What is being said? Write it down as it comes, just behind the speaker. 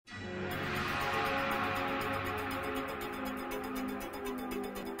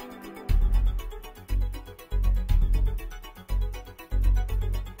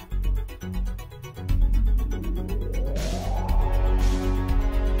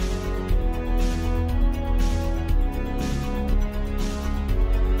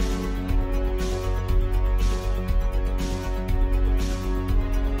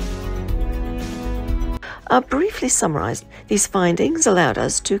Briefly summarized, these findings allowed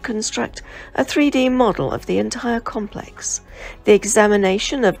us to construct a 3D model of the entire complex. The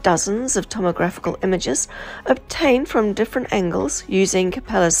examination of dozens of tomographical images obtained from different angles using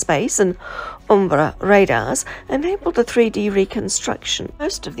Capella space and Umbra radars enabled a 3D reconstruction of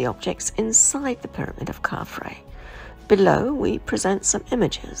most of the objects inside the pyramid of Khafre. Below, we present some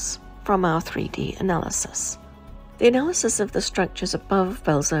images from our 3D analysis. The analysis of the structures above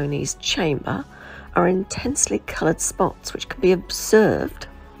Belzoni's chamber are intensely coloured spots which can be observed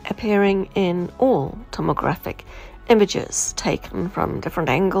appearing in all tomographic images taken from different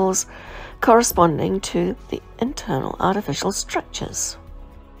angles corresponding to the internal artificial structures.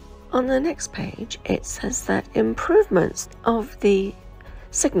 On the next page, it says that improvements of the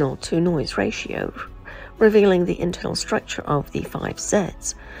signal-to-noise ratio, revealing the internal structure of the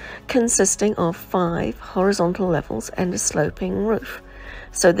 5Zs, consisting of 5 horizontal levels and a sloping roof.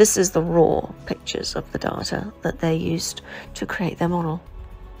 So this is the raw pictures of the data that they used to create their model.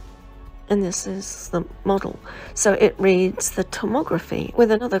 And this is the model. So it reads the tomography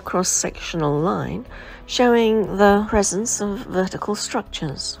with another cross-sectional line showing the presence of vertical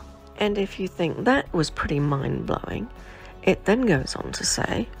structures. And if you think that was pretty mind-blowing, it then goes on to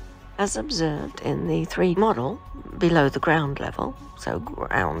say, as observed in the 3D model below the ground level, so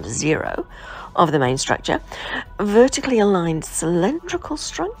ground zero of the main structure, vertically aligned cylindrical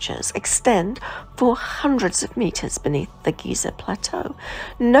structures extend for hundreds of meters beneath the Giza plateau.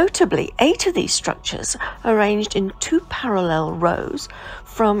 Notably, 8 of these structures, arranged in 2 parallel rows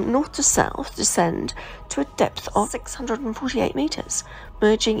from north to south, descend to a depth of 648 meters,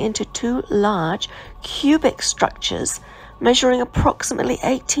 merging into 2 large cubic structures measuring approximately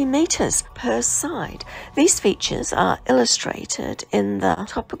 80 meters per side. These features are illustrated in the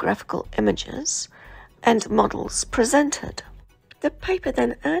topographical images and models presented. The paper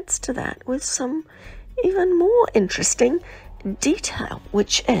then adds to that with some even more interesting detail,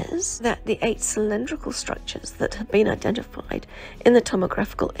 which is that the 8 cylindrical structures that have been identified in the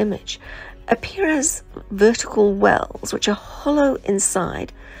tomographical image appear as vertical wells, which are hollow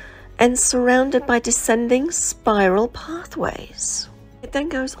inside and surrounded by descending spiral pathways. It then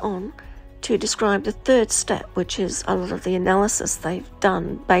goes on to describe the third step, which is a lot of the analysis they've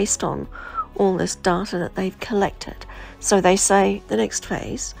done based on all this data that they've collected. So they say the next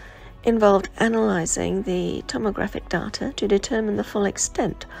phase involved analysing the tomographic data to determine the full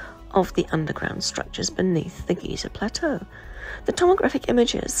extent of the underground structures beneath the Giza plateau. The tomographic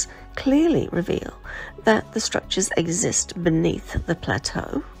images clearly reveal that the structures exist beneath the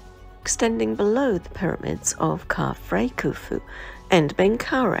plateau, extending below the pyramids of Khafre, Khufu, and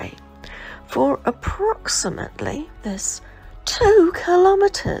Menkaure, for approximately this 2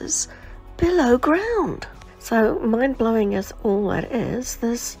 kilometers below ground. So mind-blowing as all that is,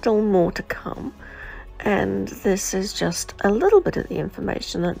 there's still more to come, and this is just a little bit of the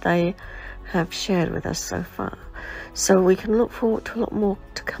information that they have shared with us so far. So we can look forward to a lot more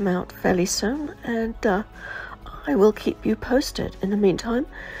to come out fairly soon, and I will keep you posted. In the meantime,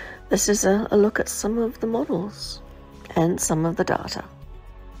 this is a look at some of the models and some of the data.